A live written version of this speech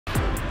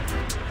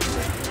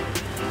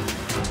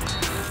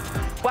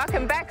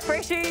Welcome back,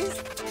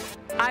 Freshies.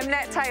 I'm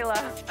Nat Taylor.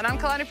 And I'm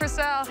Kalani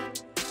Purcell.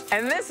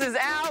 And this is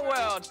our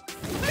world.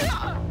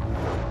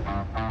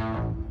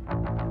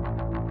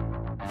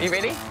 You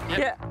ready? Yep.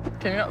 Yeah.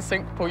 Can you not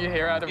pull your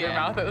hair out of your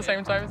mouth at the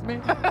same time as me?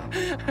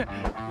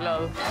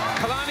 Lol.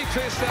 Kalani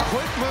Purcell,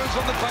 quick moves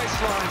on the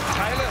baseline.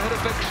 Taylor hit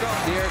a big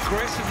shot. Their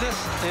aggressiveness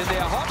and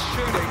their hot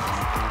shooting.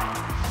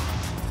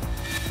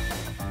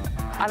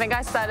 I think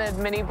I started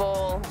mini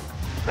ball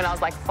when I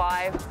was like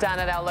 5, down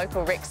at our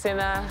local rec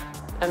centre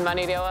in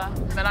Manirewa.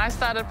 And I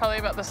started probably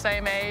about the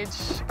same age.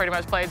 Pretty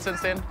much played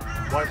since then.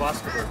 Why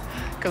basketball?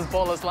 Because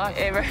ball is life.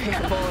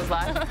 Ball is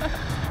life.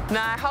 No,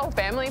 our whole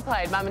family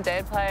played. Mum and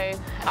Dad played.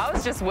 I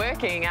was just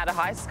working out of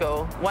high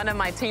school. One of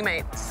my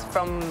teammates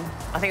from,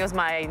 I think it was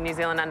my New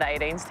Zealand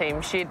under-18s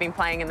team, she had been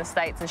playing in the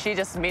States and she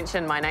just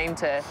mentioned my name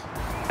to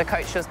the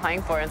coach she was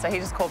playing for, and so he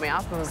just called me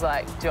up and was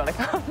like, do you want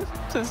to come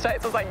to the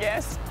States? I was like,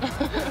 yes.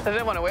 I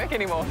didn't want to work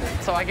anymore.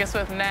 So I guess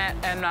with Nat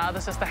and my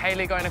other sister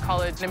Hayley going to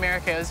college in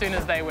America, as soon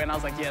as they went, I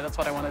was like, yeah, that's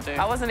what I want to do.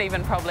 I wasn't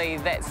even probably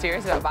that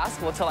serious about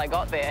basketball till I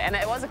got there, and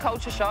it was a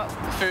culture shock.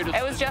 Food.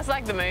 It was just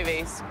like the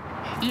movies.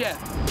 Yeah.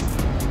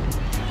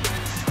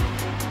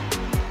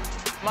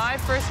 My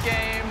first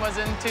game was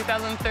in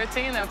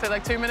 2013. I played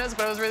like 2 minutes,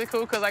 but it was really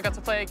cool because I got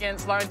to play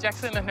against Lauren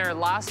Jackson in her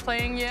last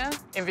playing year,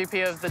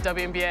 MVP of the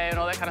WNBA and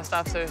all that kind of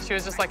stuff. So she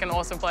was just like an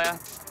awesome player.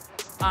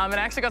 And I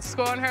actually got to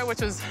score on her,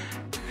 which was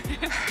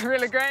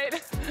really great.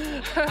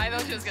 I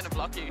thought she was going to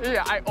block you.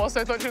 Yeah, I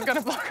also thought she was going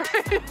to block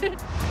me.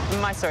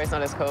 My story's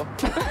not as cool.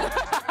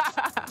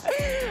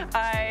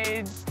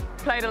 I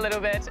played a little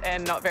bit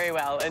and not very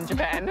well in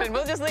Japan, and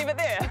we'll just leave it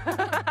there.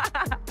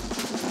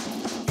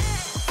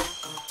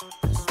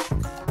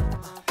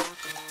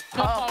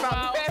 Wow.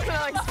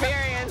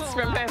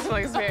 From personal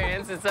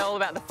experience, it's all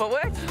about the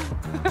footwork.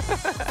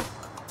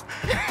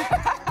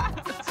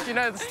 You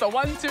know, it's the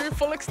 1-2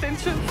 full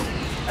extension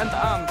and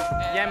the arm.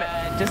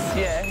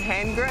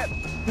 Hand grip.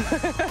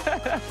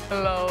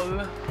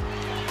 Lol.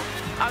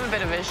 I'm a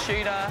bit of a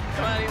shooter.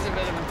 Kalani's a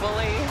bit of a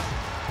bully.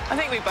 I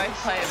think we both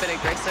play a bit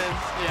aggressive.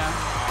 Yeah.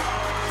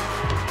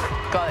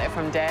 Got that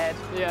from Dad.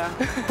 Yeah.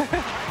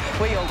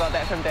 We all got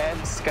that from Dad.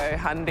 Just go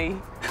Hundy.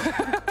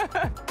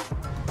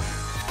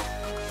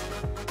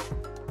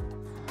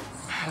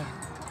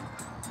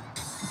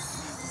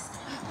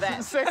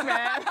 That's sick,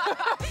 man.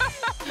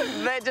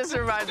 That just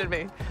reminded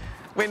me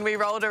when we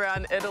rolled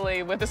around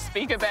Italy with a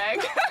speaker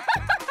bag.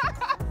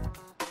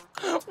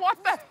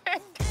 What the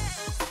heck?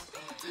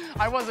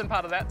 I wasn't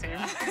part of that team.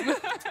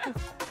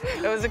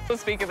 It was a cool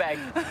speaker bag.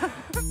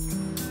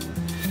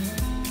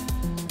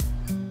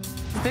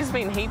 There's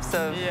been heaps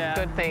of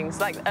good things.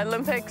 Like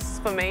Olympics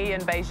for me in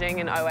Beijing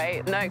in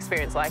 08, no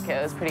experience like it.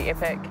 It was pretty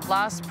epic.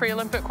 Last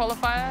pre-Olympic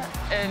qualifier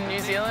in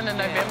New Zealand in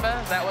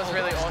November, that was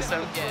really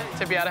awesome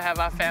to be able to have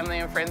our family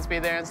and friends be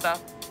there and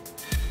stuff.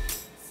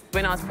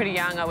 When I was pretty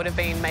young, I would have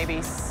been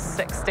maybe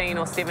 16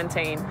 or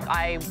 17.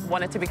 I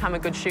wanted to become a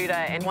good shooter,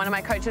 and one of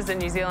my coaches in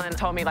New Zealand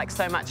told me like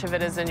so much of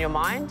it is in your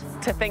mind.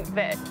 To think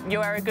that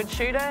you are a good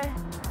shooter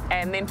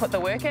and then put the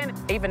work in.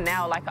 Even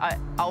now, like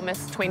I'll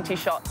miss 20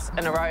 shots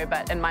in a row,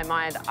 but in my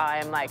mind,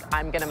 I'm like,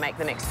 I'm gonna make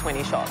the next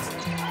 20 shots.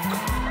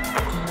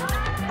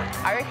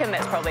 I reckon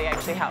that's probably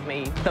actually helped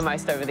me the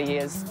most over the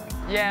years.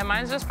 Yeah,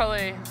 mine's just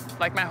probably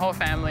like my whole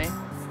family.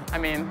 I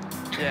mean,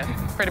 yeah,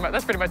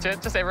 that's pretty much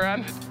it, just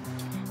everyone.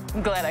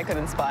 I'm glad I could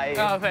inspire you.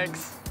 Oh,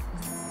 thanks.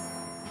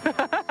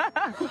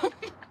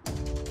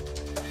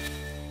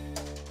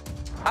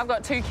 I've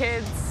got 2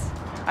 kids.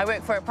 I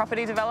work for a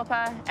property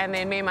developer, and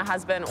then me and my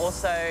husband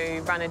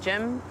also run a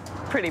gym.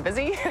 Pretty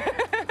busy.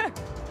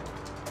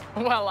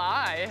 Well,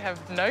 I have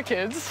no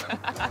kids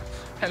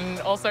and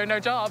also no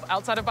job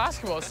outside of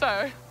basketball,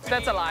 so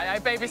that's a lie. I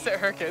babysit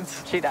her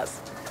kids. She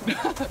does.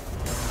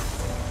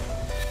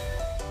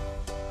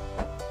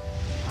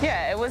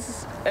 Yeah, it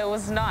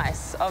was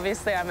nice.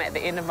 Obviously, I'm at the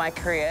end of my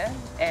career,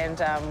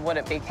 and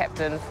wouldn't be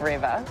captain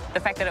forever. The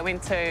fact that it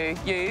went to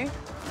you,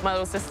 my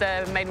little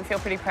sister, made me feel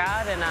pretty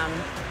proud, and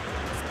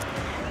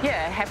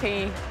yeah,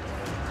 happy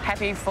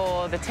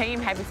for the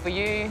team, happy for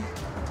you.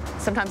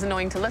 Sometimes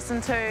annoying to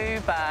listen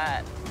to,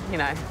 but, you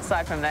know,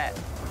 aside from that,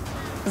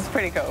 it's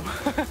pretty cool.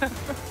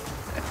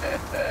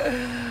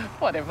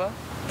 Whatever.